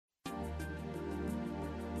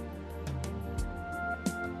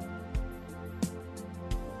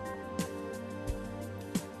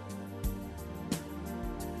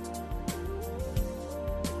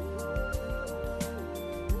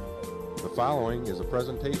following is a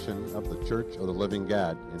presentation of the Church of the Living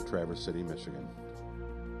God in Traverse City, Michigan.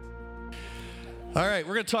 All right,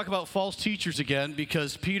 we're going to talk about false teachers again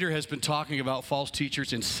because Peter has been talking about false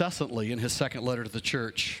teachers incessantly in his second letter to the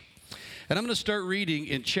church. And I'm going to start reading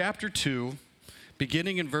in chapter 2,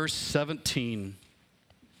 beginning in verse 17.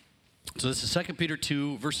 So this is 2 Peter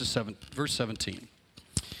 2, verse 17.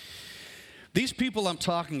 These people I'm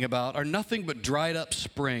talking about are nothing but dried up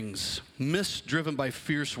springs, mists driven by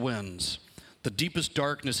fierce winds. The deepest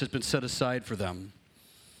darkness has been set aside for them.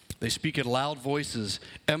 They speak in loud voices,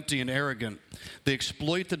 empty and arrogant. They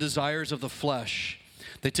exploit the desires of the flesh.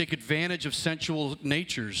 They take advantage of sensual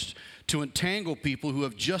natures to entangle people who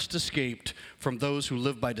have just escaped from those who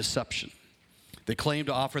live by deception. They claim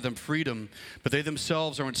to offer them freedom, but they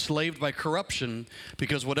themselves are enslaved by corruption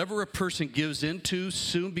because whatever a person gives into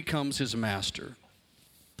soon becomes his master.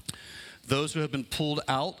 Those who have been pulled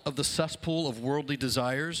out of the cesspool of worldly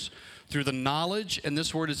desires through the knowledge, and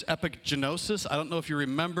this word is epigenosis. I don't know if you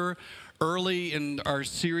remember early in our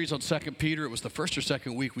series on 2 Peter, it was the first or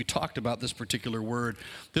second week we talked about this particular word.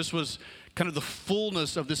 This was kind of the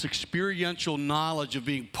fullness of this experiential knowledge of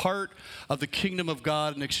being part of the kingdom of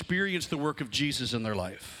God and experience the work of Jesus in their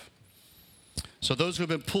life. So those who have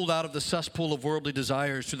been pulled out of the cesspool of worldly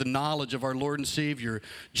desires through the knowledge of our Lord and Savior,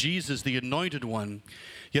 Jesus, the Anointed One,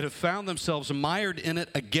 yet have found themselves mired in it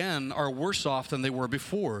again, are worse off than they were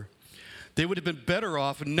before. They would have been better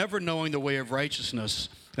off never knowing the way of righteousness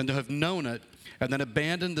than to have known it and then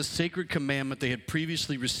abandoned the sacred commandment they had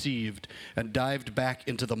previously received and dived back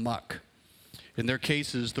into the muck. In their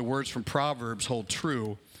cases, the words from Proverbs hold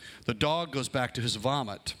true. The dog goes back to his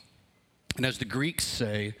vomit. And as the Greeks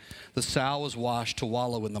say, the sow is washed to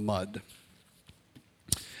wallow in the mud.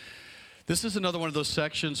 This is another one of those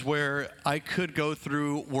sections where I could go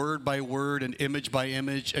through word by word and image by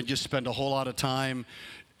image and just spend a whole lot of time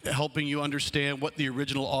helping you understand what the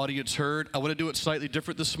original audience heard. I want to do it slightly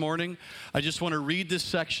different this morning. I just want to read this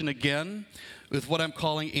section again with what I'm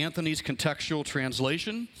calling Anthony's contextual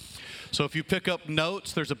translation. So if you pick up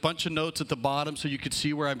notes, there's a bunch of notes at the bottom so you can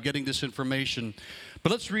see where I'm getting this information.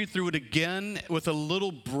 But let's read through it again with a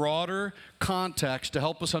little broader context to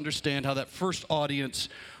help us understand how that first audience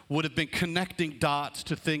would have been connecting dots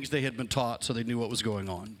to things they had been taught so they knew what was going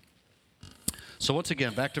on. So once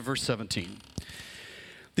again, back to verse 17.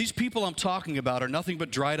 These people I'm talking about are nothing but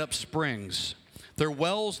dried up springs. They're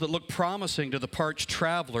wells that look promising to the parched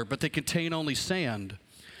traveler, but they contain only sand.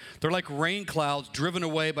 They're like rain clouds driven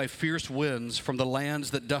away by fierce winds from the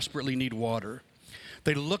lands that desperately need water.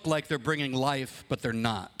 They look like they're bringing life, but they're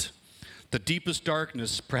not. The deepest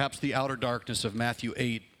darkness, perhaps the outer darkness of Matthew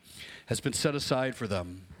 8, has been set aside for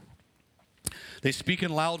them. They speak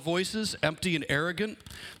in loud voices, empty and arrogant.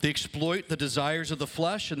 They exploit the desires of the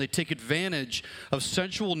flesh, and they take advantage of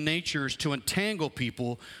sensual natures to entangle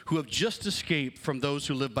people who have just escaped from those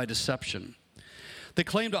who live by deception. They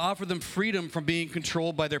claim to offer them freedom from being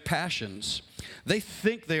controlled by their passions. They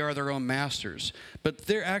think they are their own masters, but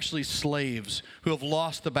they're actually slaves who have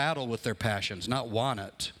lost the battle with their passions, not won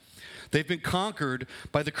it. They've been conquered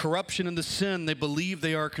by the corruption and the sin they believe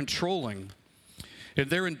they are controlling. In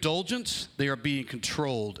their indulgence, they are being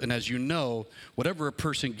controlled, and as you know, whatever a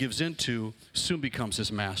person gives into soon becomes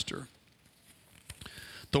his master.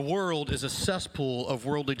 The world is a cesspool of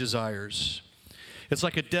worldly desires. It's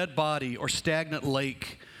like a dead body or stagnant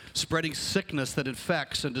lake, spreading sickness that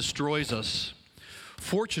infects and destroys us.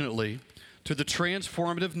 Fortunately, through the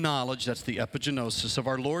transformative knowledge, that's the epigenosis, of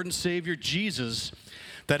our Lord and Savior Jesus,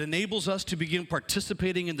 that enables us to begin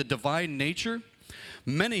participating in the divine nature,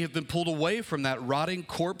 many have been pulled away from that rotting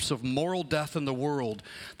corpse of moral death in the world.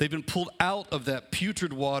 They've been pulled out of that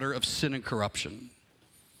putrid water of sin and corruption.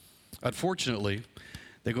 Unfortunately,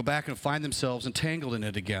 they go back and find themselves entangled in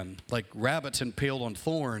it again, like rabbits impaled on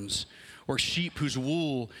thorns, or sheep whose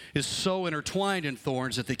wool is so intertwined in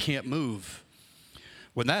thorns that they can't move.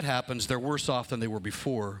 When that happens, they're worse off than they were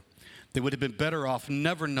before. They would have been better off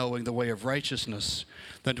never knowing the way of righteousness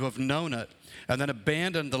than to have known it and then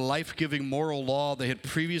abandoned the life-giving moral law they had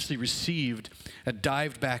previously received and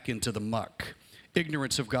dived back into the muck.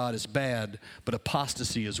 Ignorance of God is bad, but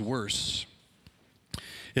apostasy is worse.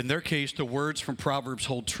 In their case, the words from Proverbs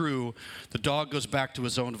hold true. The dog goes back to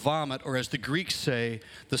his own vomit, or as the Greeks say,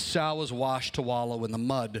 the sow is washed to wallow in the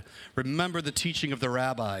mud. Remember the teaching of the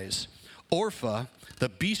rabbis. Orpha, the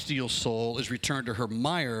bestial soul, is returned to her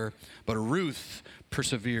mire, but Ruth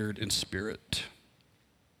persevered in spirit.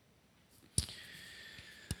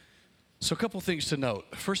 So a couple things to note.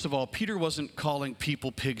 First of all, Peter wasn't calling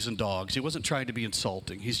people pigs and dogs. He wasn't trying to be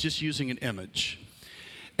insulting. He's just using an image.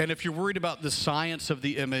 And if you're worried about the science of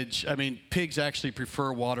the image, I mean, pigs actually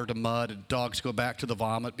prefer water to mud, and dogs go back to the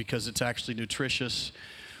vomit because it's actually nutritious,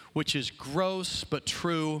 which is gross but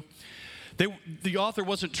true. The author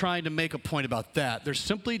wasn't trying to make a point about that. They're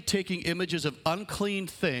simply taking images of unclean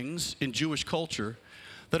things in Jewish culture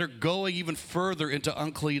that are going even further into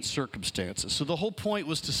unclean circumstances. So the whole point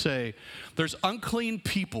was to say there's unclean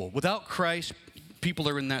people. Without Christ, people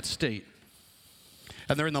are in that state.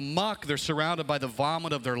 And they're in the muck, they're surrounded by the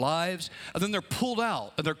vomit of their lives, and then they're pulled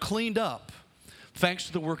out and they're cleaned up thanks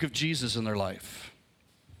to the work of Jesus in their life.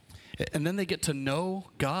 And then they get to know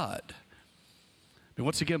God. And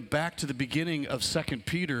once again, back to the beginning of 2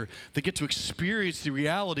 Peter, they get to experience the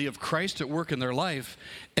reality of Christ at work in their life,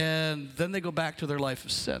 and then they go back to their life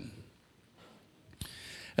of sin.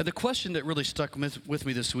 And the question that really stuck with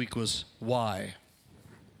me this week was, why?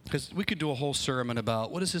 Because we could do a whole sermon about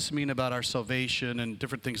what does this mean about our salvation and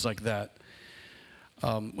different things like that.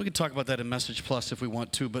 We could talk about that in Message Plus if we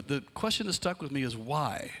want to, but the question that stuck with me is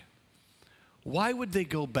why? Why would they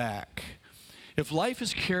go back? If life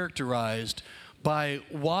is characterized by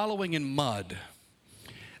wallowing in mud,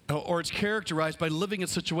 or it's characterized by living in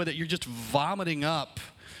such a way that you're just vomiting up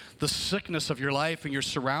the sickness of your life and you're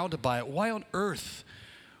surrounded by it, why on earth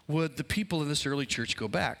would the people in this early church go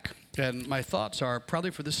back? And my thoughts are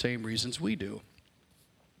probably for the same reasons we do.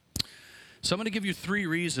 So I'm going to give you 3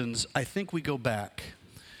 reasons I think we go back.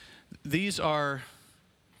 These are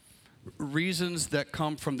reasons that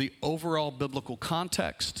come from the overall biblical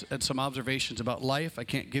context and some observations about life. I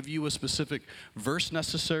can't give you a specific verse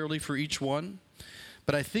necessarily for each one,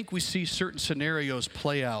 but I think we see certain scenarios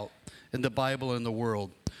play out in the Bible and in the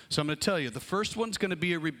world. So I'm going to tell you, the first one's going to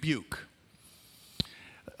be a rebuke.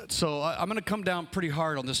 So I'm going to come down pretty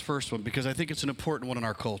hard on this first one because I think it's an important one in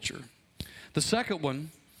our culture. The second one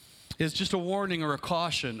is just a warning or a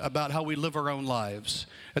caution about how we live our own lives.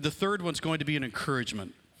 And the third one's going to be an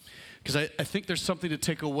encouragement. Because I think there's something to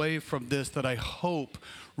take away from this that I hope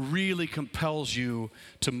really compels you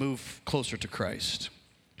to move closer to Christ.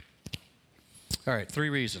 All right, 3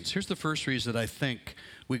 reasons. Here's the first reason that I think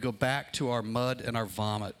we go back to our mud and our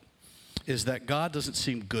vomit, is that God doesn't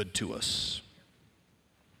seem good to us.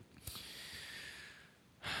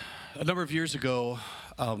 A number of years ago,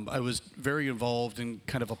 I was very involved in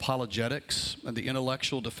kind of apologetics and the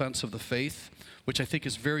intellectual defense of the faith, which I think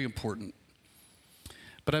is very important.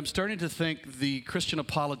 But I'm starting to think the Christian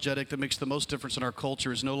apologetic that makes the most difference in our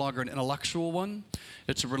culture is no longer an intellectual one,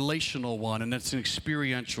 it's a relational one, and it's an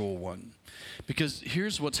experiential one. Because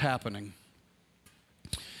here's what's happening.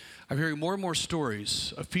 I'm hearing more and more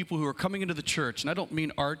stories of people who are coming into the church, and I don't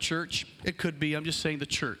mean our church, it could be, I'm just saying the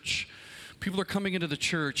church. People are coming into the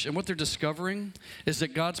church, and what they're discovering is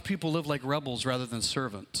that God's people live like rebels rather than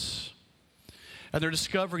servants. And they're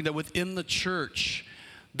discovering that within the church,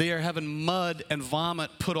 they are having mud and vomit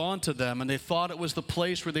put onto them, and they thought it was the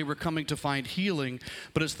place where they were coming to find healing,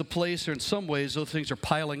 but it's the place where in some ways those things are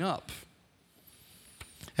piling up.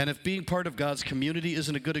 And if being part of God's community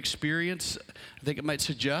isn't a good experience, I think it might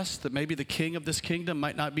suggest that maybe the king of this kingdom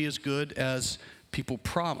might not be as good as people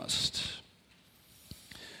promised.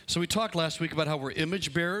 So we talked last week about how we're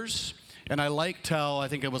image bearers. And I liked how, I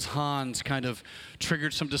think it was Hans, kind of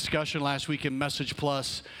triggered some discussion last week in Message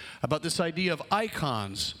Plus about this idea of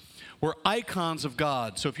icons. We're icons of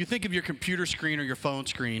God. So if you think of your computer screen or your phone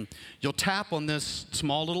screen, you'll tap on this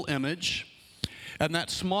small little image, and that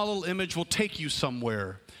small little image will take you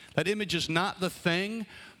somewhere. That image is not the thing,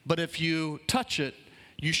 but if you touch it,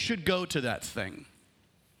 you should go to that thing.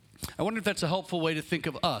 I wonder if that's a helpful way to think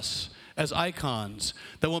of us as icons,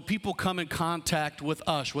 that when people come in contact with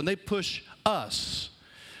us, when they push us,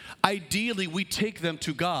 ideally we take them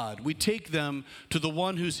to God. We take them to the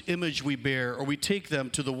one whose image we bear, or we take them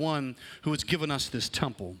to the one who has given us this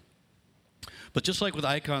temple. But just like with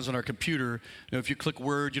icons on our computer, if you click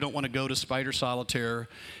Word, you don't want to go to Spider Solitaire.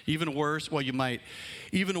 Even worse, well, you might.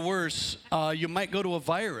 Even worse, you might go to a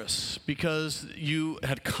virus because you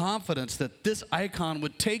had confidence that this icon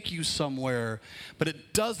would take you somewhere, but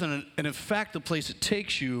it doesn't. And in fact, the place it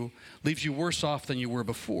takes you leaves you worse off than you were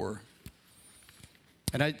before.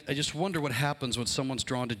 And I just wonder what happens when someone's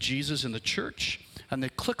drawn to Jesus in the church and they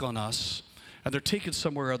click on us and they're taken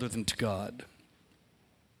somewhere other than to God.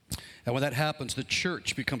 And when that happens, the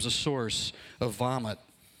church becomes a source of vomit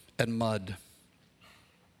and mud.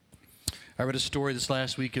 I read a story this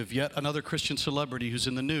last week of yet another Christian celebrity who's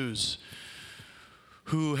in the news,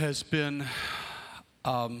 who has been,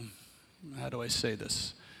 how do I say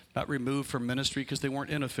this? Not removed from ministry because they weren't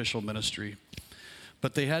in official ministry.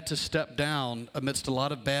 But they had to step down amidst a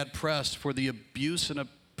lot of bad press for the abuse and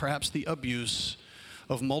perhaps the abuse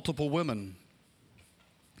of multiple women.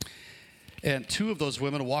 And 2 of those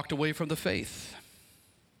women walked away from the faith.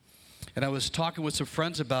 And I was talking with some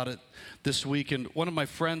friends about it this week, and one of my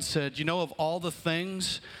friends said, you know, of all the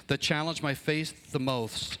things that challenge my faith the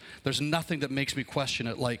most, there's nothing that makes me question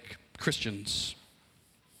it like Christians.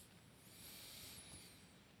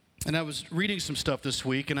 And I was reading some stuff this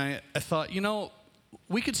week, and I thought, you know,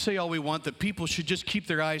 we could say all we want that people should just keep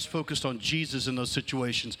their eyes focused on Jesus in those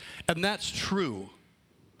situations, and that's true.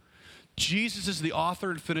 Jesus is the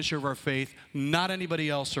author and finisher of our faith, not anybody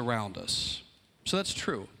else around us. So that's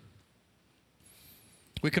true.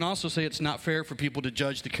 We can also say it's not fair for people to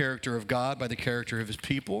judge the character of God by the character of his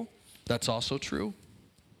people. That's also true.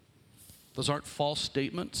 Those aren't false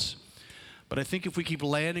statements. But I think if we keep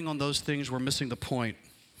landing on those things, we're missing the point.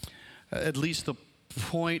 At least the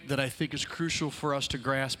point that I think is crucial for us to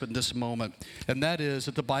grasp in this moment. And that is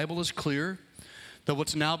that the Bible is clear that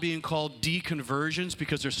what's now being called deconversions,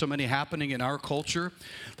 because there's so many happening in our culture,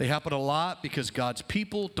 they happen a lot because God's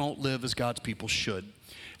people don't live as God's people should.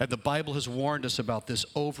 And the Bible has warned us about this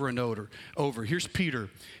over and over. Here's Peter.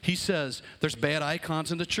 He says there's bad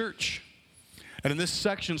icons in the church. And in this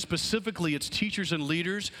section specifically, it's teachers and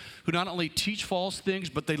leaders who not only teach false things,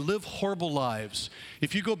 but they live horrible lives.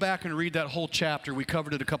 If you go back and read that whole chapter, we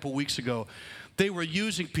covered it a couple weeks ago, they were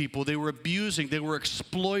using people, they were abusing, they were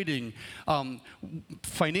exploiting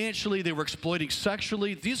financially, they were exploiting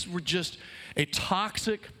sexually. These were just a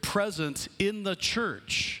toxic presence in the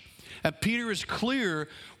church. And Peter is clear,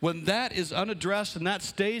 when that is unaddressed and that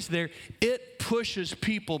stays there, it pushes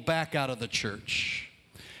people back out of the church.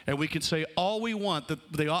 And we can say all we want,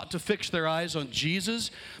 that they ought to fix their eyes on Jesus,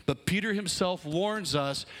 but Peter himself warns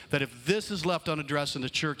us that if this is left unaddressed in the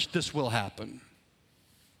church, this will happen.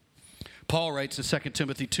 Paul writes in 2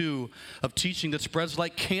 Timothy 2 of teaching that spreads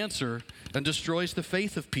like cancer and destroys the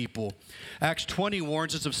faith of people. Acts 20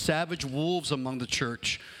 warns us of savage wolves among the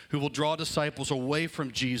church who will draw disciples away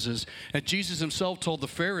from Jesus. And Jesus himself told the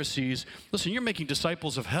Pharisees, listen, you're making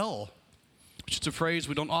disciples of hell, which is a phrase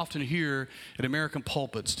we don't often hear in American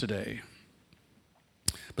pulpits today.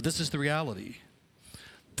 But this is the reality.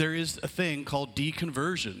 There is a thing called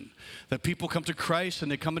deconversion, that people come to Christ and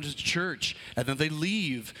they come into church and then they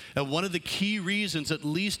leave. And one of the key reasons, at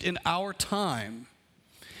least in our time,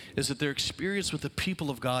 is that their experience with the people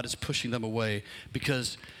of God is pushing them away,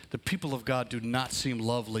 because the people of God do not seem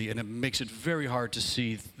lovely, and it makes it very hard to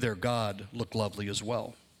see their God look lovely as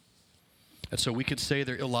well. And so we could say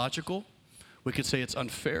they're illogical. We could say it's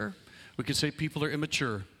unfair. We could say people are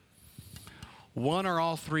immature. One or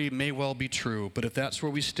all three may well be true, but if that's where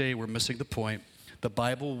we stay, we're missing the point. The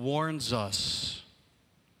Bible warns us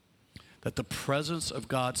that the presence of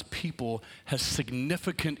God's people has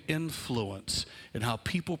significant influence in how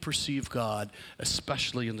people perceive God,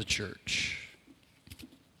 especially in the church.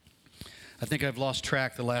 I think I've lost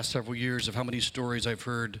track the last several years of how many stories I've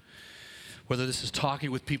heard, whether this is talking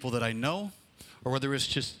with people that I know or whether it's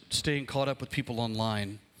just staying caught up with people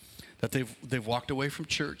online, that they've walked away from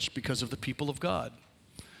church because of the people of God.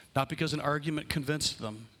 Not because an argument convinced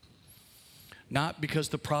them. Not because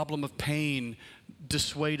the problem of pain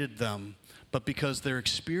dissuaded them, but because their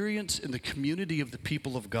experience in the community of the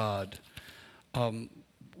people of God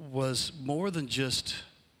was more than just,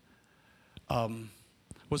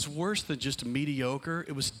 was worse than just mediocre.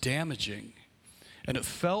 It was damaging. And it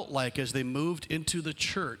felt like as they moved into the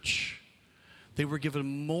church, they were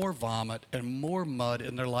given more vomit and more mud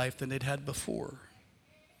in their life than they'd had before.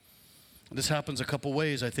 And this happens a couple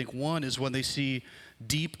ways. I think one is when they see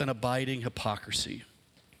deep and abiding hypocrisy.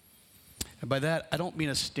 And by that, I don't mean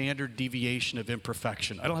a standard deviation of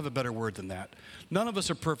imperfection. I don't have a better word than that. None of us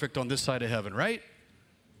are perfect on this side of heaven, right?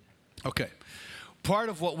 Okay. Part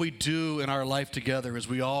of what we do in our life together is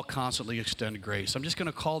we all constantly extend grace. I'm just going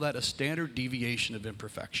to call that a standard deviation of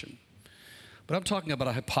imperfection. But I'm talking about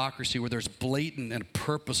a hypocrisy where there's blatant and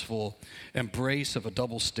purposeful embrace of a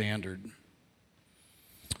double standard.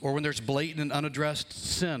 Or when there's blatant and unaddressed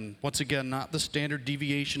sin. Once again, not the standard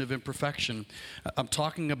deviation of imperfection. I'm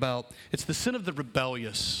talking about, it's the sin of the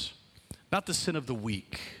rebellious, not the sin of the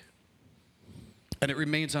weak. And it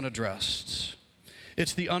remains unaddressed.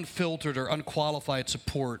 It's the unfiltered or unqualified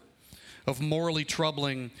support of morally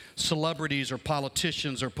troubling celebrities or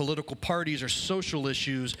politicians or political parties or social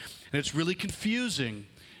issues. And it's really confusing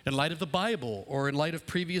in light of the Bible or in light of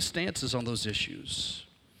previous stances on those issues.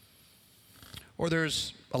 Or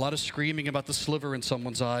there's a lot of screaming about the sliver in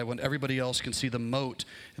someone's eye when everybody else can see the mote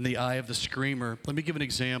in the eye of the screamer. Let me give an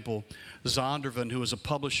example. Zondervan, who is a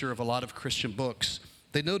publisher of a lot of Christian books,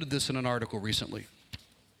 they noted this in an article recently.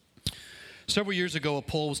 Several years ago, a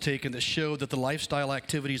poll was taken that showed that the lifestyle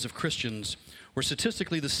activities of Christians were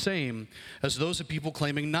statistically the same as those of people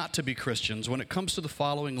claiming not to be Christians when it comes to the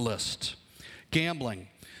following list: gambling,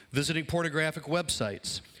 visiting pornographic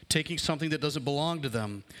websites, taking something that doesn't belong to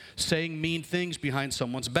them, saying mean things behind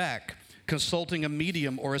someone's back, consulting a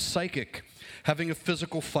medium or a psychic, having a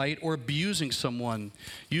physical fight or abusing someone,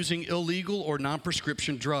 using illegal or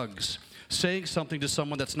non-prescription drugs, saying something to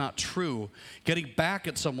someone that's not true, getting back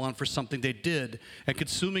at someone for something they did, and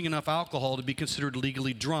consuming enough alcohol to be considered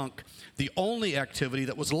legally drunk. The only activity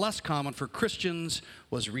that was less common for Christians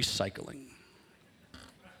was recycling.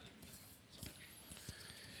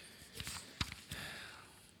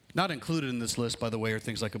 Not included in this list, by the way, are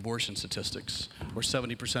things like abortion statistics, where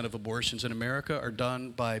 70% of abortions in America are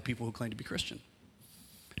done by people who claim to be Christian,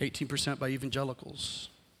 18% by evangelicals.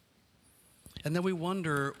 And then we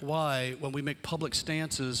wonder why, when we make public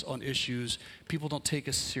stances on issues, people don't take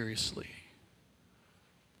us seriously.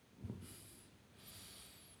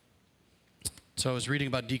 So I was reading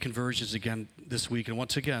about deconversions again this week, and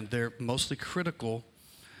once again, they're mostly critical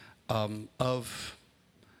of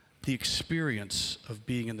the experience of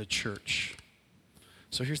being in the church.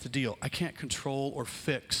 So here's the deal. I can't control or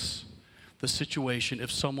fix the situation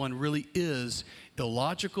if someone really is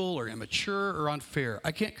illogical or immature or unfair.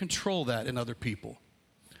 I can't control that in other people.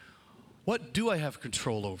 What do I have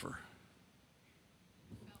control over?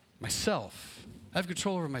 Myself. I have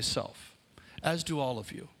control over myself, as do all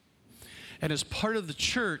of you. And as part of the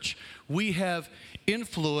church, we have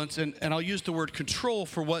influence, and I'll use the word control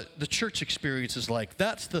for what the church experience is like.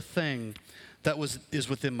 That's the thing that is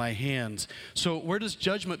within my hands. So where does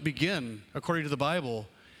judgment begin, according to the Bible?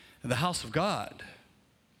 In the house of God.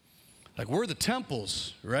 Like, we're the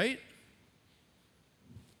temples, right?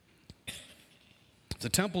 The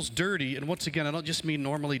temple's dirty, and once again, I don't just mean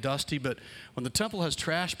normally dusty, but when the temple has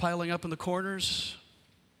trash piling up in the corners,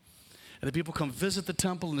 and the people come visit the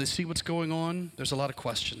temple and they see what's going on, there's a lot of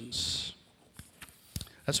questions.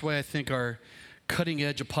 That's why I think our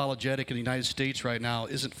cutting-edge apologetic in the United States right now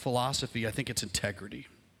isn't philosophy. I think it's integrity.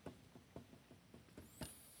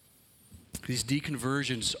 These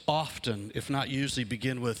deconversions often, if not usually,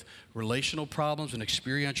 begin with relational problems and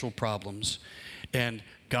experiential problems. And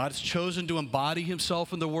God's chosen to embody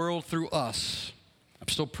himself in the world through us. I'm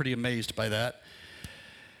still pretty amazed by that.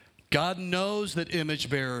 God knows that image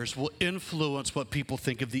bearers will influence what people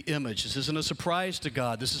think of the image. This isn't a surprise to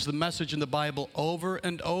God. This is the message in the Bible over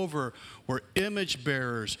and over. We're image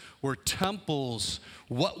bearers. We're temples.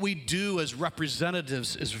 What we do as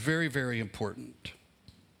representatives is very, very important.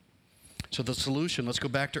 So the solution, let's go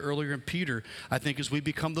back to earlier in Peter, I think, is we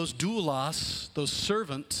become those doulos, those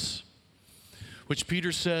servants, which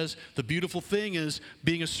Peter says the beautiful thing is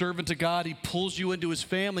being a servant to God, he pulls you into his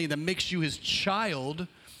family and then makes you his child.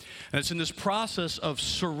 And it's in this process of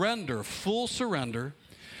surrender, full surrender,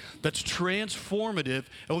 that's transformative,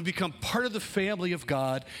 and we become part of the family of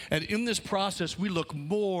God. And in this process, we look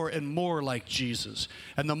more and more like Jesus.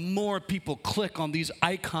 And the more people click on these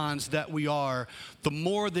icons that we are, the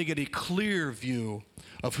more they get a clear view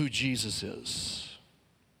of who Jesus is.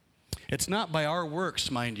 It's not by our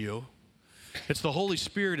works, mind you. It's the Holy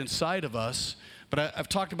Spirit inside of us. But I've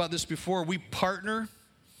talked about this before. We partner.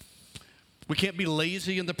 We can't be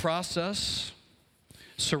lazy in the process.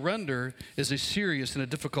 Surrender is a serious and a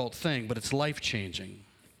difficult thing, but it's life-changing.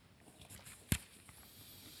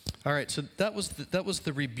 All right, so that was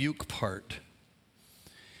the rebuke part.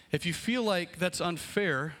 If you feel like that's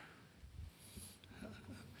unfair,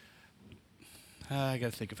 I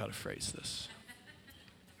got to think of how to phrase this.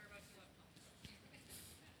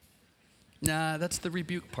 Nah, that's the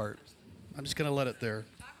rebuke part. I'm just going to let it there.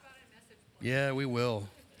 Yeah, we will.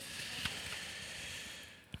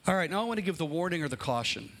 All right, now I want to give the warning or the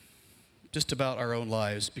caution just about our own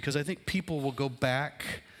lives, because I think people will go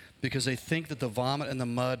back because they think that the vomit and the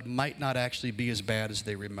mud might not actually be as bad as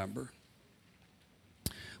they remember,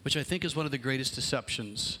 which I think is one of the greatest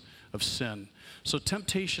deceptions of sin. So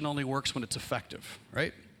temptation only works when it's effective,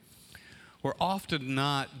 right? We're often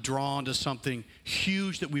not drawn to something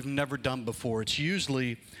huge that we've never done before. It's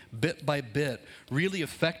usually bit by bit. Really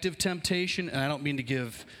effective temptation, and I don't mean to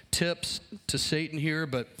give tips to Satan here,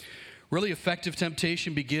 but really effective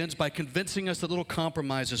temptation begins by convincing us that little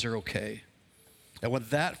compromises are okay. And when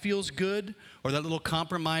that feels good, or that little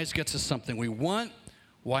compromise gets us something we want,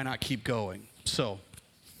 why not keep going? So,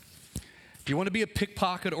 do you want to be a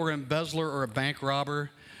pickpocket or embezzler or a bank robber?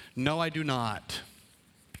 No, I do not.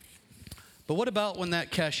 But what about when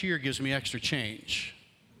that cashier gives me extra change?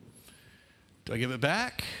 Do I give it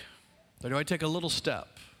back, or do I take a little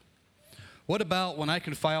step? What about when I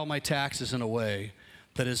can file my taxes in a way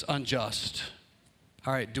that is unjust?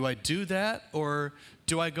 All right, do I do that, or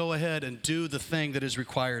do I go ahead and do the thing that is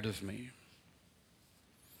required of me?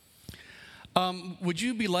 Would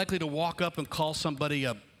you be likely to walk up and call somebody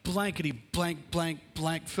a blankety blank, blank,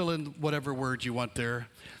 blank, fill in whatever word you want there?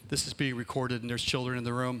 This is being recorded and there's children in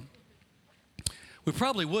the room. We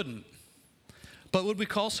probably wouldn't. But would we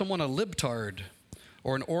call someone a libtard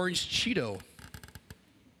or an orange Cheeto?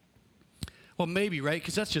 Well, maybe, right?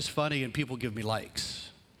 Because that's just funny and people give me likes.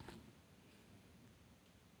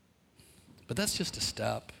 But that's just a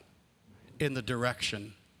step in the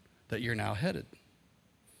direction that you're now headed.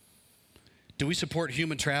 Do we support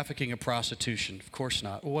human trafficking and prostitution? Of course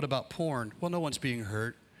not. Well, what about porn? Well, no one's being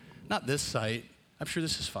hurt. Not this site. I'm sure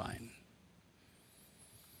this is fine.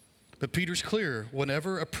 But Peter's clear.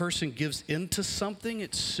 Whenever a person gives into something,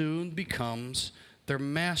 it soon becomes their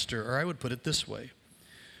master. Or I would put it this way.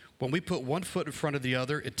 When we put one foot in front of the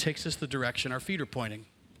other, it takes us the direction our feet are pointing.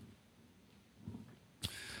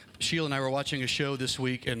 Sheila and I were watching a show this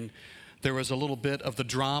week, and there was a little bit of the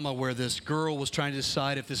drama where this girl was trying to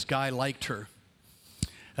decide if this guy liked her.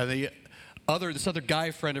 And this other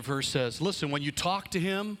guy friend of hers says, listen, when you talk to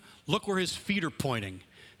him, look where his feet are pointing.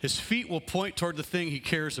 His feet will point toward the thing he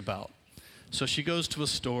cares about. So she goes to a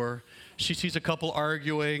store. She sees a couple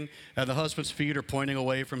arguing, and the husband's feet are pointing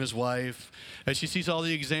away from his wife. And she sees all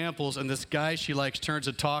the examples, and this guy she likes turns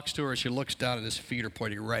and talks to her, and she looks down, and his feet are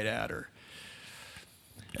pointing right at her.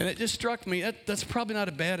 And it just struck me, that's probably not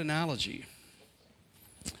a bad analogy.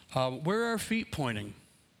 Where are our feet pointing?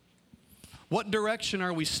 What direction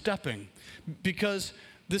are we stepping? Because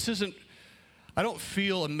this isn't, I don't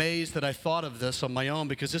feel amazed that I thought of this on my own,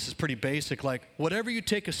 because this is pretty basic. Like, whatever you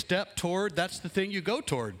take a step toward, that's the thing you go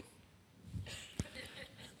toward.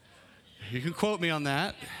 You can quote me on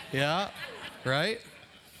that. Yeah, right?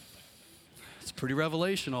 It's pretty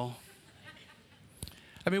revelational.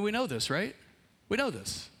 I mean, we know this, right? We know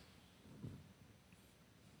this.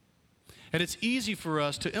 And it's easy for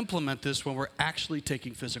us to implement this when we're actually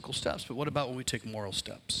taking physical steps. But what about when we take moral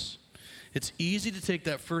steps? It's easy to take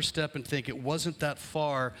that first step and think it wasn't that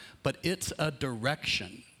far, but it's a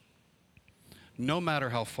direction, no matter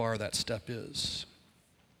how far that step is.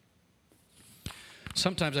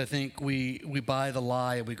 Sometimes I think we buy the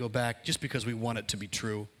lie and we go back just because we want it to be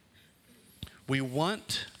true. We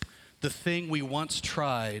want the thing we once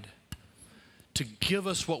tried to give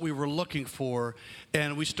us what we were looking for,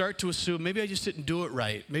 and we start to assume, maybe I just didn't do it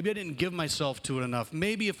right. Maybe I didn't give myself to it enough.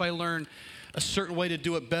 Maybe if I learn a certain way to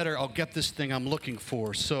do it better, I'll get this thing I'm looking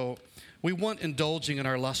for. So we want indulging in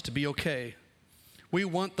our lust to be okay. We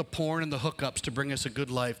want the porn and the hookups to bring us a good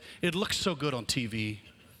life. It looks so good on TV.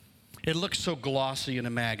 It looks so glossy in a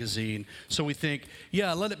magazine. So we think,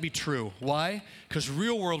 yeah, let it be true. Why? Because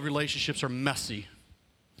real world relationships are messy.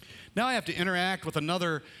 Now I have to interact with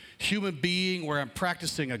another human being where I'm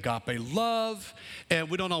practicing agape love, and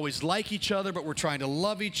we don't always like each other, but we're trying to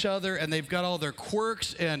love each other, and they've got all their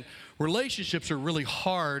quirks, and relationships are really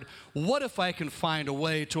hard. What if I can find a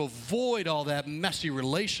way to avoid all that messy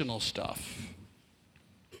relational stuff?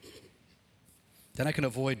 Then I can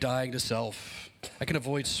avoid dying to self. I can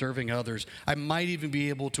avoid serving others. I might even be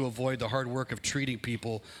able to avoid the hard work of treating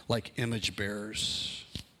people like image bearers.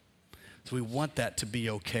 So we want that to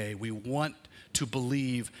be okay. We want to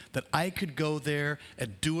believe that I could go there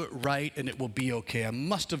and do it right and it will be okay. I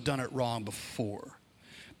must have done it wrong before.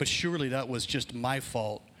 But surely that was just my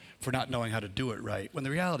fault for not knowing how to do it right. When the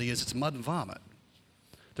reality is it's mud and vomit.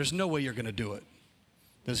 There's no way you're going to do it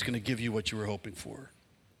that's going to give you what you were hoping for.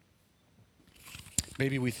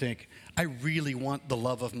 Maybe we think, I really want the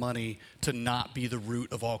love of money to not be the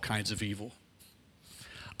root of all kinds of evil.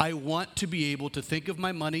 I want to be able to think of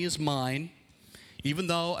my money as mine, even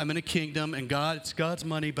though I'm in a kingdom and it's God's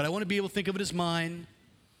money, but I want to be able to think of it as mine.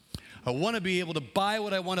 I want to be able to buy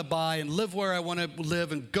what I want to buy and live where I want to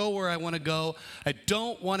live and go where I want to go. I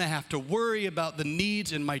don't want to have to worry about the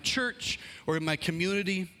needs in my church or in my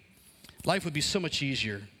community. Life would be so much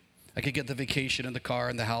easier. I could get the vacation and the car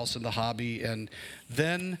and the house and the hobby, and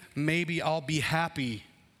then maybe I'll be happy.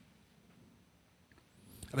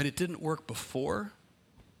 I mean, it didn't work before,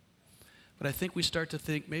 but I think we start to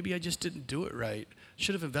think, maybe I just didn't do it right.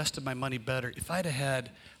 Should have invested my money better. If I'd have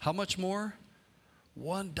had, how much more?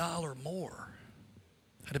 $1 more.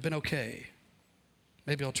 I'd have been okay.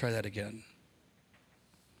 Maybe I'll try that again.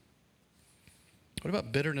 What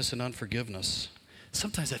about bitterness and unforgiveness?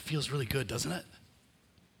 Sometimes that feels really good, doesn't it?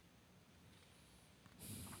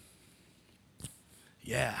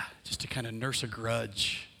 Yeah, just to kind of nurse a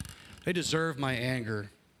grudge. They deserve my anger.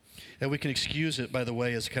 And we can excuse it, by the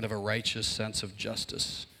way, as kind of a righteous sense of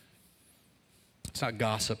justice. It's not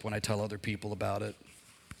gossip when I tell other people about it.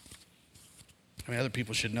 I mean, other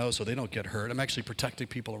people should know so they don't get hurt. I'm actually protecting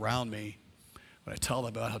people around me when I tell them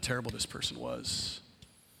about how terrible this person was.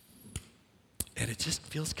 And it just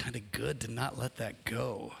feels kind of good to not let that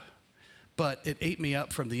go. But it ate me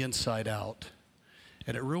up from the inside out.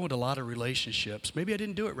 And it ruined a lot of relationships. Maybe I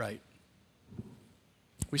didn't do it right.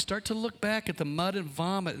 We start to look back at the mud and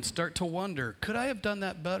vomit and start to wonder, could I have done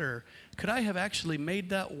that better? Could I have actually made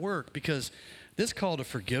that work? Because this call to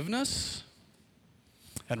forgiveness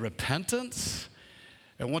and repentance,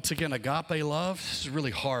 and once again, agape love, this is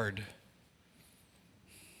really hard.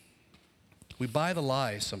 We buy the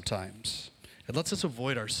lie sometimes. It lets us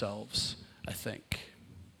avoid ourselves, I think.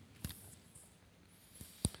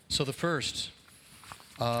 So the first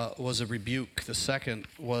was a rebuke. The second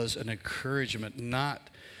was an encouragement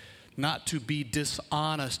not to be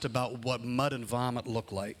dishonest about what mud and vomit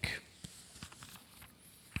look like.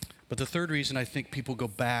 But the third reason I think people go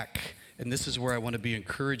back, and this is where I want to be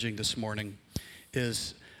encouraging this morning,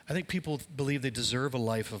 is I think people believe they deserve a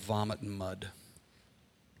life of vomit and mud.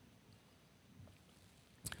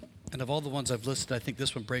 And of all the ones I've listed, I think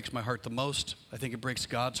this one breaks my heart the most. I think it breaks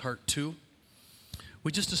God's heart too.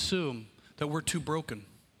 We just assume that we're too broken,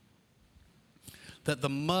 that the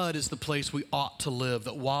mud is the place we ought to live,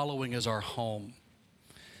 that wallowing is our home,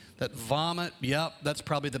 that vomit, yep, that's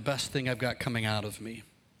probably the best thing I've got coming out of me.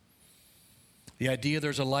 The idea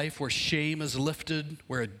there's a life where shame is lifted,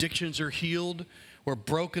 where addictions are healed, where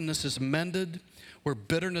brokenness is mended, where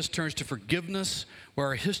bitterness turns to forgiveness, where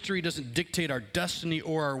our history doesn't dictate our destiny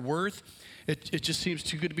or our worth, it just seems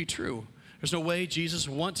too good to be true. There's no way Jesus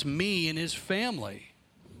wants me and his family.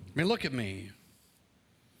 I mean, look at me.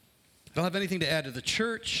 I don't have anything to add to the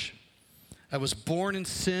church. I was born in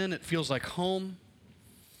sin. It feels like home.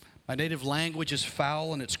 My native language is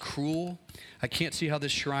foul and it's cruel. I can't see how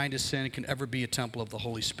this shrine to sin can ever be a temple of the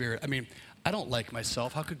Holy Spirit. I mean, I don't like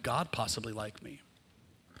myself. How could God possibly like me?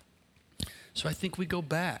 So I think we go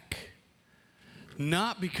back.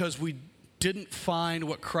 Not because we didn't find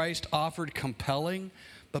what Christ offered compelling,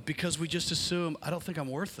 but because we just assume, I don't think I'm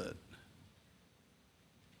worth it.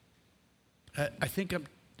 I think I'm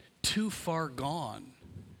too far gone.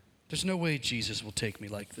 There's no way Jesus will take me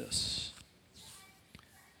like this.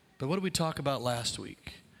 But what did we talk about last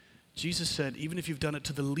week? Jesus said, even if you've done it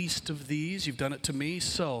to the least of these, you've done it to me.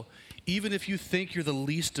 So even if you think you're the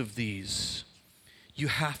least of these, you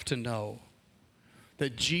have to know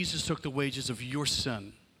that Jesus took the wages of your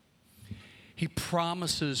sin. He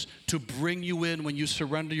promises to bring you in when you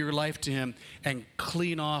surrender your life to him and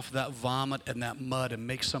clean off that vomit and that mud and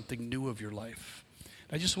make something new of your life.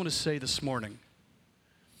 I just want to say this morning,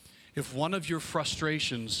 if one of your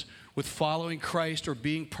frustrations with following Christ or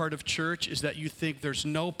being part of church is that you think there's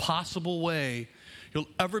no possible way you'll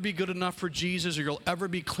ever be good enough for Jesus or you'll ever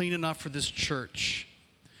be clean enough for this church,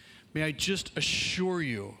 may I just assure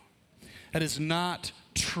you that is not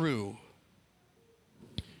true.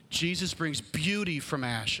 Jesus brings beauty from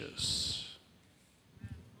ashes.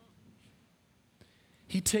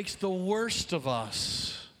 He takes the worst of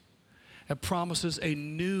us and promises a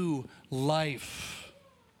new life.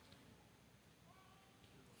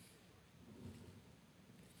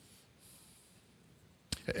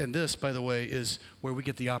 And this, by the way, is where we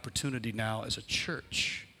get the opportunity now as a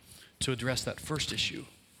church to address that first issue.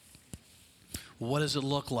 What does it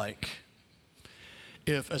look like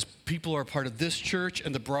if, as people are part of this church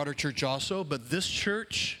and the broader church also, but this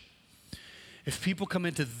church, if people come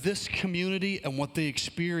into this community and what they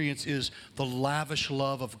experience is the lavish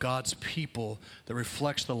love of God's people that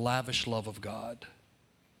reflects the lavish love of God,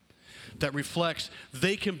 that reflects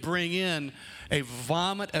they can bring in a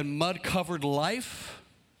vomit and mud-covered life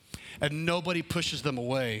and nobody pushes them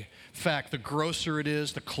away. In fact, the grosser it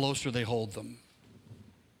is, the closer they hold them.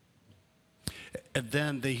 And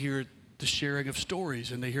then they hear the sharing of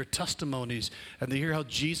stories, and they hear testimonies, and they hear how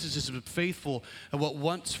Jesus has been faithful, and what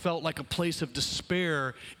once felt like a place of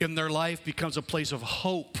despair in their life becomes a place of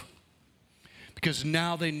hope, because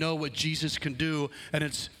now they know what Jesus can do, and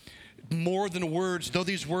it's more than words. Though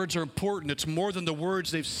these words are important, it's more than the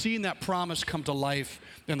words. They've seen that promise come to life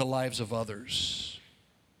in the lives of others.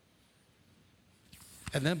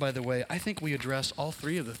 And then, by the way, I think we address all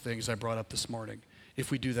three of the things I brought up this morning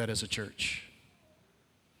if we do that as a church.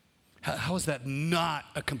 How is that not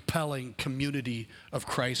a compelling community of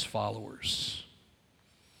Christ followers?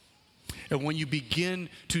 And when you begin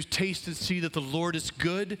to taste and see that the Lord is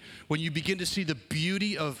good, when you begin to see the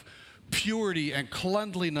beauty of purity and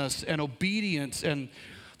cleanliness and obedience and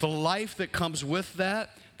the life that comes with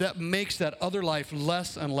that, that makes that other life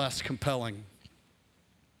less and less compelling.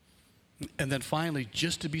 And then finally,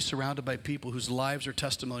 just to be surrounded by people whose lives are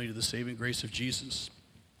testimony to the saving grace of Jesus.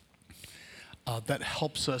 that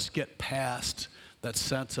helps us get past that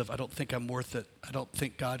sense of, I don't think I'm worth it. I don't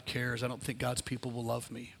think God cares. I don't think God's people will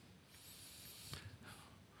love me.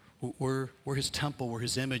 We're his temple, we're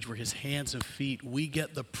his image, we're his hands and feet. We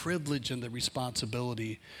get the privilege and the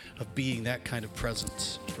responsibility of being that kind of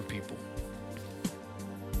presence for people.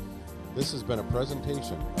 This has been a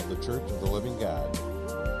presentation of the Church of the Living God.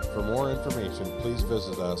 For more information, please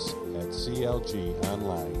visit us at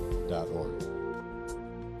clgonline.org.